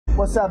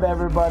What's up,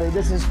 everybody?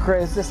 This is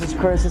Chris. This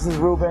is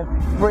Ruben.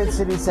 Bridge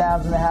City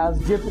Sounds in the house.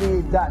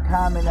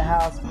 Jiffy.com in the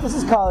house. This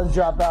is College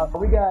Dropout.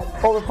 We got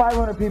over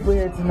 500 people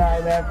here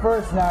tonight, man.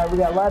 First night, we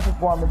got live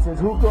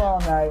performances, hookah all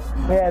night.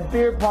 We had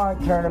beer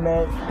pong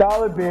tournament,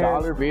 dollar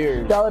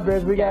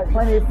beers. We got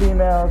plenty of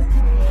females.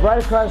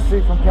 Right across the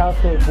street from Cal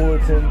State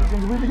Fullerton.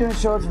 We've been doing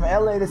shows from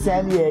LA to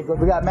San Diego.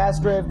 We got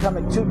Masquerade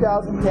coming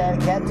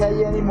 2010. Can't tell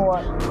you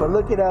anymore, but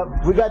look it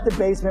up. We got The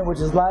Basement, which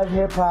is live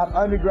hip hop,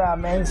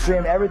 underground,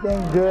 mainstream, everything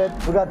good.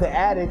 We got The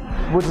Attic,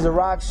 which is a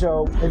rock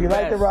show. If you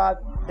like the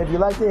rock, if you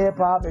like the hip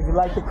hop, if you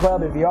like the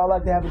club, if you all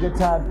like to have a good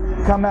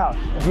time, come out.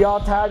 If you all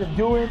tired of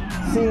doing,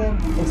 seeing,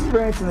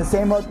 experiencing the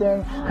same old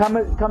thing, come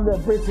to a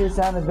Bridge City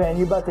Sound event.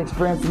 You're about to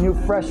experience a new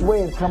fresh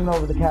wave coming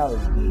over the Cali.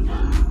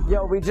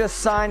 Yo, we just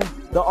signed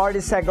the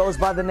artist that goes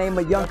by the name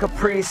of Young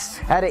Caprice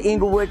out of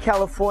Inglewood,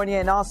 California,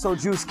 and also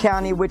Juice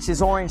County, which is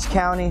Orange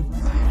County.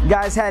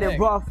 Guys had it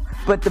rough,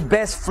 but the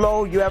best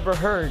flow you ever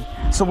heard.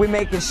 So we're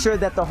making sure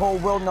that the whole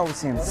world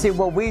knows him. See,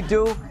 what we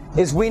do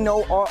is we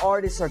know our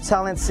artists are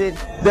talented.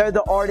 They're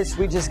the artists,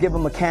 we just give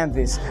them a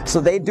canvas. So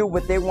they do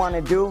what they want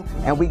to do,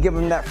 and we give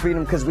them that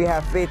freedom because we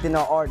have faith in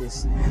our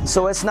artists.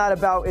 So it's not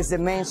about, is it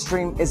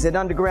mainstream, is it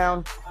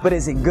underground, but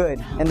is it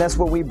good? And that's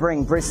what we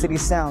bring, Bridge City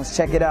Sounds.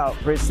 Check it out,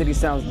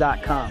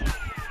 bridgecitysounds.com.